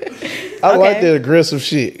like it. I like that aggressive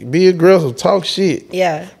shit. Be aggressive. Talk shit.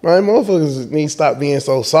 Yeah. Man, motherfuckers need to stop being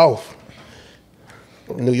so soft.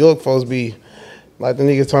 New York folks be like the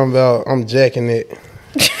nigga talking about, I'm jacking it.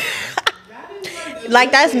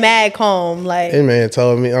 Like, that's mad calm. Like, That man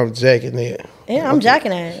told me I'm jacking it. yeah, I'm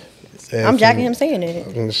jacking it. I'm jacking him saying it.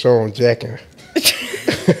 In the show, I'm jacking.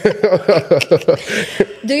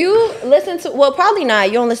 Do you listen to, well, probably not.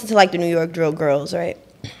 You don't listen to like the New York drill girls, right?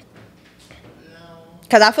 No.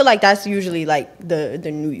 Because I feel like that's usually like the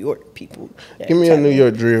New York people. Give me a New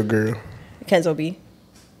York drill girl. Kenzo B.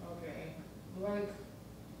 Okay. Like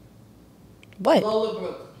What? Lola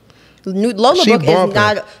Brooke. Lola She Brooke bumping. is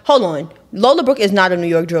not, hold on. Lola Brooke is not a New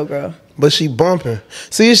York drill girl. But she bumping.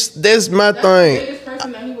 See, that's my That's thing. the biggest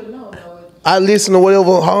person that he would know, though. I listen to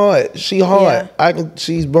whatever hard. She hard. Yeah.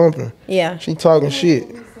 She's bumping. Yeah. She talking shit.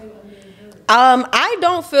 I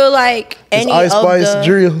don't feel like It's any Ice of Spice the...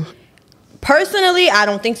 drill. Personally, I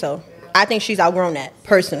don't think so. I think she's outgrown that,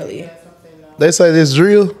 personally. They say this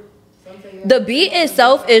drill. The beat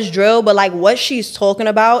itself is drill, but like what she's talking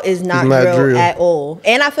about is not drill at all.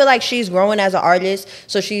 And I feel like she's growing as an artist,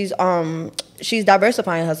 so she's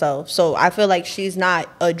diversifying herself. So I feel like she's not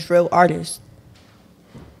a drill artist.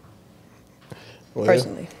 Well,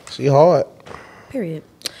 personally. She hard. Period.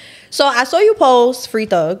 So I saw you post Free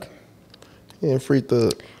Thug. Yeah, Free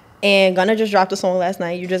Thug. And Gunna just dropped a song last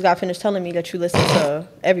night. You just got finished telling me that you listened to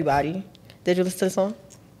everybody. Did you listen to the song?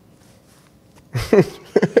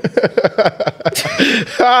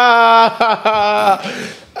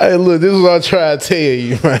 Hey, look, this is what I try to tell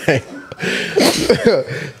you, man.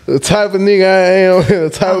 The type of nigga I am, the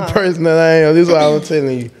type of person that I am, this is what I'm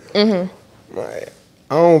telling you. Right.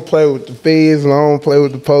 I don't play with the feds, and I don't play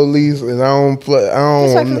with the police, and I don't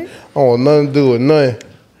want nothing to do with nothing.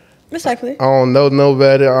 Respectfully. I don't know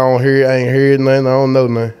nobody. I ain't heard nothing. I don't know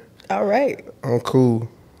nothing. All right. I'm cool.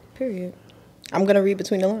 Period. I'm going to read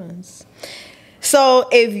between the lines. So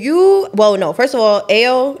if you, well, no, first of all,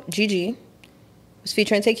 AOGG was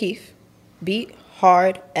featuring Tay Keith. Beat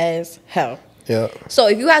hard as hell. Yeah. So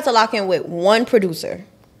if you had to lock in with one producer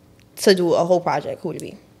to do a whole project, who would it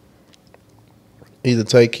be? Either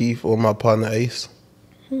Take Keith or my partner Ace.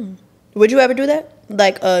 Would you ever do that?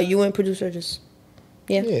 Like, you and producer just,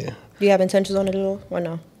 yeah? Yeah. Do you have intentions on it at all, or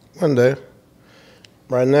no? One day.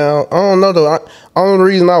 Right now, I don't know though. Only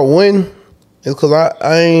reason I win is because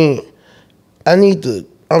I need to.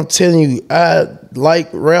 I'm telling you, I like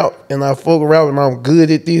rap and I fuck rap and I'm good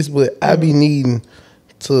at this, but I be needing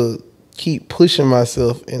to keep pushing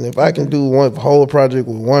myself. And if I can do one whole project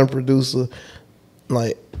with one producer,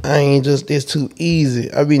 like I ain't just, it's too easy.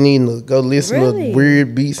 I be needing to go listen to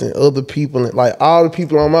weird beats and other people. And like all the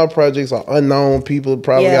people on my projects are unknown people,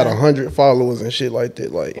 probably got 100 followers and shit like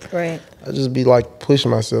that. Like, I just be like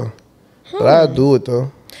pushing myself. But I do it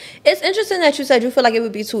though. It's interesting that you said you feel like it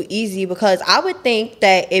would be too easy, because I would think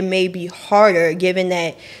that it may be harder, given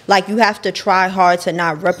that like you have to try hard to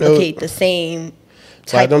not replicate the same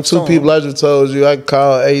type like them of two song. people I just told you, I can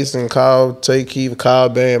call Ace and call Take Keith, call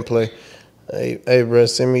Band Play. Hey bro,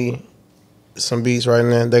 send me some beats right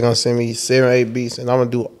now. They're gonna send me 7, 8 beats, and I'm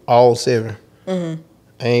gonna do all 7. I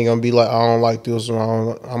ain't gonna be like, I don't like this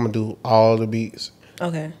one. I'm gonna do all the beats.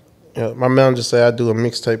 Okay. Yeah, my manager say I do a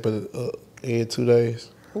mixtape every 2 days.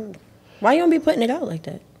 Ooh. Why you don't be putting it out like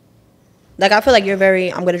that? Like, I feel like you're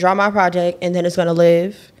very, I'm gonna drop my project and then it's gonna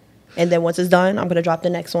live, and then once it's done, I'm gonna drop the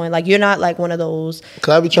next one. Like, you're not like one of those.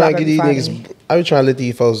 Cause I be trying to get these niggas. I be trying to let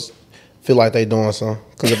these folks feel like they doing something.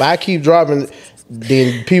 Cause if I keep dropping,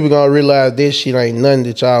 then people gonna realize this shit ain't nothing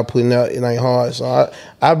that y'all putting out. It ain't hard. So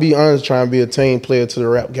I be honest, trying to be a team player to the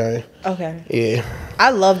rap game. Okay. Yeah.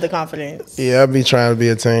 I love the confidence. Yeah, I be trying to be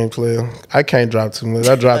a team player. I can't drop too much.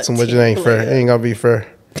 I drop too much. It ain't fair. It ain't gonna be fair.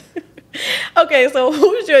 Okay, so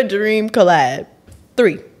who's your dream collab?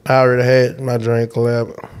 3. I already had my dream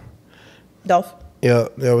collab. Dolph? Yeah,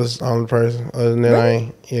 that was the only person. Other than that, I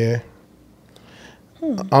ain't. Yeah.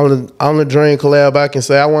 On the dream collab, I can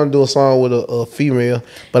say I want to do a song with a female,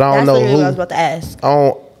 but I don't know who. What I was about to ask.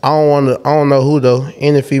 I don't know who though.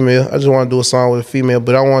 Any female. I just want to do a song with a female,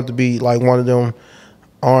 but I want it to be like one of them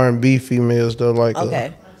R&B females though, like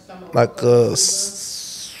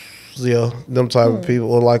yeah, them type of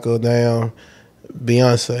people, or like a damn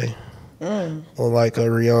Beyonce, or like a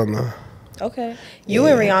Rihanna. Okay, you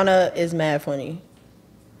and Rihanna is mad funny.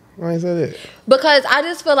 Why is that it? Because I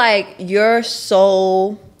just feel like you're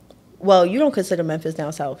so, well, you don't consider Memphis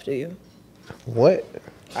down south, do you? What?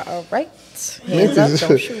 Right. Hands up,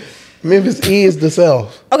 don't shoot. Memphis is the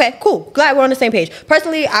South. Okay, cool. Glad we're on the same page.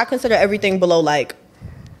 Personally, I consider everything below like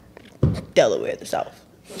Delaware the South.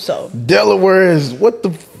 So Delaware is what the?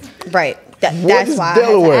 Right. That's why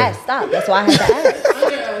Delaware? I had to ask. Stop. That's why I had to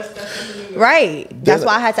ask. Right. That's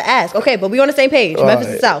why I had to ask. Okay, but we on the same page. Memphis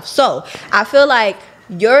is South. So I feel like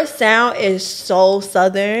your sound is so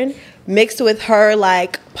Southern mixed with her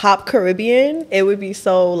like pop Caribbean. It would be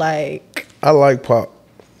so like. I like pop.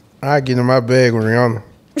 I get in my bag with Rihanna.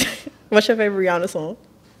 What's your favorite Rihanna song?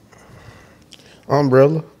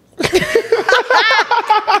 Umbrella.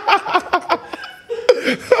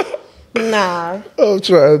 Nah. I'm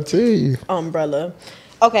trying to tell you. Umbrella.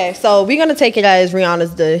 Okay, so we're gonna take it as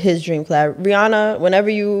Rihanna's his dream collab. Rihanna, whenever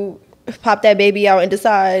you pop that baby out and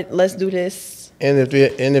decide, let's do this. And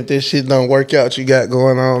if this shit don't work out, you got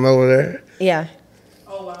going on over there. Yeah.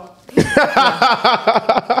 Oh wow.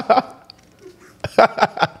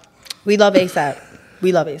 We love ASAP.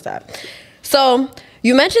 We love ASAP. So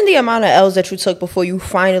you mentioned the amount of L's that you took before you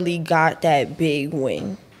finally got that big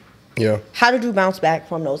win. Yeah. How did you bounce back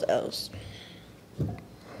from those L's?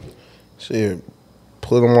 Shit,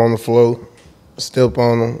 put them on the floor, step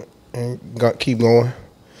on them, and keep going.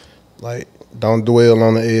 Like, don't dwell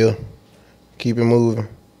on the L. Keep it moving.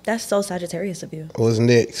 That's so Sagittarius of you. What's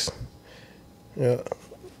next? Yeah.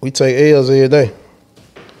 We take L's every day.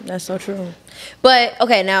 That's so true. But,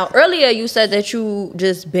 okay, now, earlier you said that you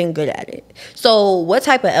just been good at it. So, what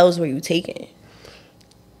type of L's were you taking?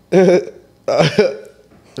 That's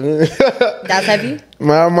heavy?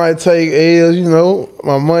 I might take L's, you know.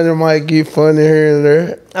 My money might get funny here and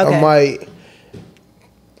there. Okay.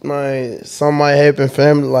 Something might happen,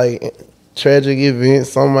 family, like tragic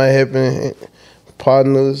events. Something might happen,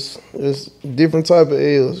 partners. Just different type of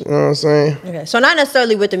L's, you know what I'm saying? Okay, so not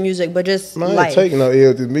necessarily with the music, but just life. I ain't taking no L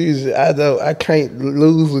with the music. I can't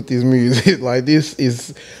lose with this music. Like, this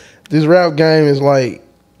rap game is like,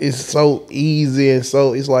 it's so easy, and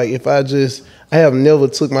so it's like I have never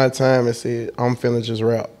took my time and said, I'm finna just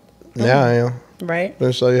rap. Now I am. Right. Let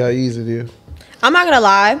me show you how easy it is. I'm not gonna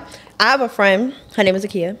lie. I have a friend. Her name is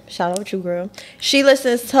Akia. Shout out to you, girl. She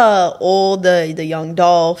listens to all the Young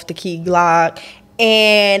Dolph, the Key Glock,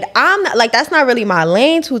 and I'm not, like, that's not really my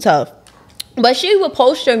lane too tough. But she would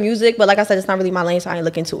post your music, but like I said, it's not really my lane, so I ain't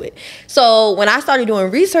look into it. So when I started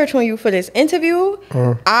doing research on you for this interview,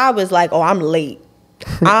 I was like, oh, I'm late.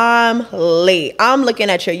 I'm late. I'm looking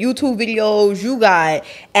at your YouTube videos. You got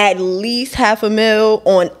at least 500,000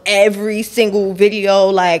 on every single video.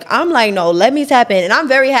 Like, I'm like, no, let me tap in. And I'm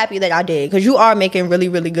very happy that I did, because you are making really,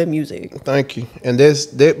 really good music. Thank you. And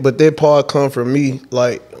but that part come from me,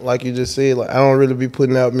 like you just said, like I don't really be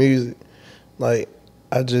putting out music. Like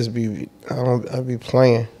I be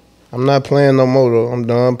playing. I'm not playing no more though. I'm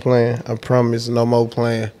done playing. I promise, no more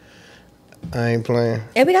playing. I ain't playing.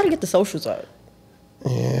 And we gotta get the socials up.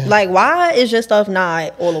 Yeah. Like, why is your stuff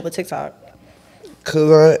not all over TikTok?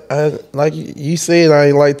 Cause I like you said, I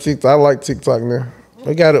ain't like TikTok. I like TikTok now.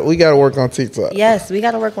 We gotta work on TikTok. Yes, we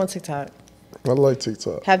gotta work on TikTok. I like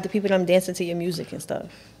TikTok. Have the people them dancing to your music and stuff.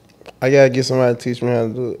 I gotta get somebody to teach me how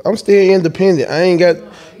to do it. I'm still independent. I ain't got.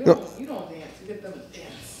 You don't dance. You get them to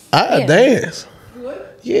dance. I dance. You would?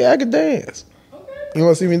 Yeah, I can dance. Okay. You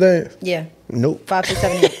want to see me dance? Yeah. Nope. 5, 6,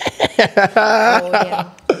 7, 8. Oh, yeah.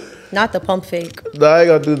 Not the pump fake. No, I ain't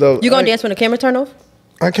gonna do those. You gonna dance when the camera turn off?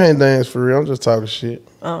 I can't dance for real. I'm just talking shit.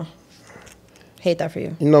 Oh. Hate that for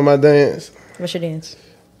you. You know my dance? What's your dance?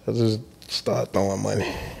 I just start throwing money.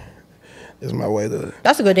 It's my way to.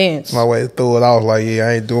 That's a good dance. My way to throw it off. Like, yeah,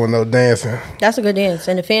 I ain't doing no dancing. That's a good dance,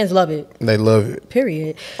 and the fans love it. They love it.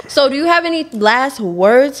 Period. So, do you have any last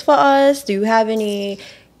words for us? Do you have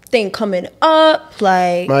anything coming up?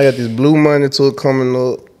 Like, I got this Blue Money tour coming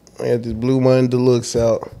up. I got this Blue Money Deluxe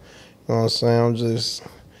out. You know what I'm saying?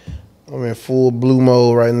 I'm in full blue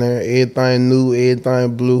mode right now. Everything new,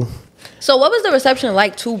 everything blue. so what was the reception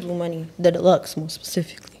like to Blue Money, the Deluxe, more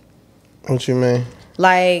specifically? What you mean?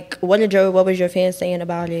 Like, what was your fans saying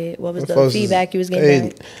about it? What was the feedback you was getting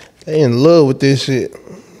back? They in love with this shit.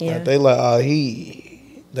 Yeah. Like, they like,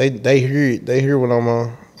 they hear it. They hear what I'm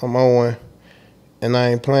on. I'm on one. And I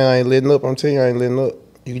ain't playing. I ain't letting up. I'm telling you, I ain't letting up.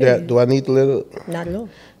 Do I need to let up? Not at all.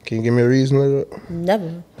 Can you give me a reason to let up?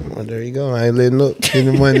 Never. Well, there you go. I ain't letting up.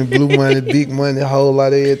 Getting money, blue money, big money, a whole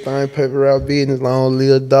lot of everything, paper out business, long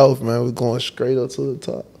Young Dolph, man. We're going straight up to the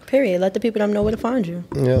top. Period. Let the people know where to find you.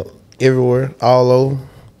 Yep. Everywhere, all over.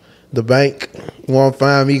 The bank. You want to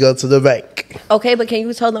find me, go to the bank. Okay, but can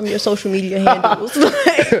you tell them your social media handles?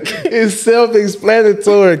 It's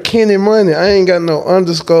self-explanatory. Kenny Money. I ain't got no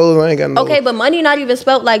underscores. I ain't got no. Okay, but money not even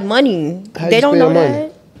spelled like money. How They you don't spell know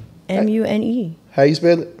money? that. M-U-N-E. How you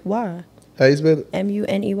spell it? Why? How you spell it?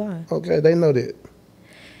 M-U-N-E-Y. Okay, they know that.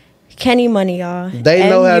 Kenny Money, y'all. They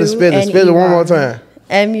know how to spell it. Spell it one more time.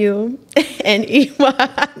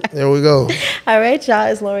 M-U-N-E-Y. There we go. All right, y'all.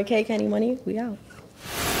 It's Lauren K. Kenny Money. We out.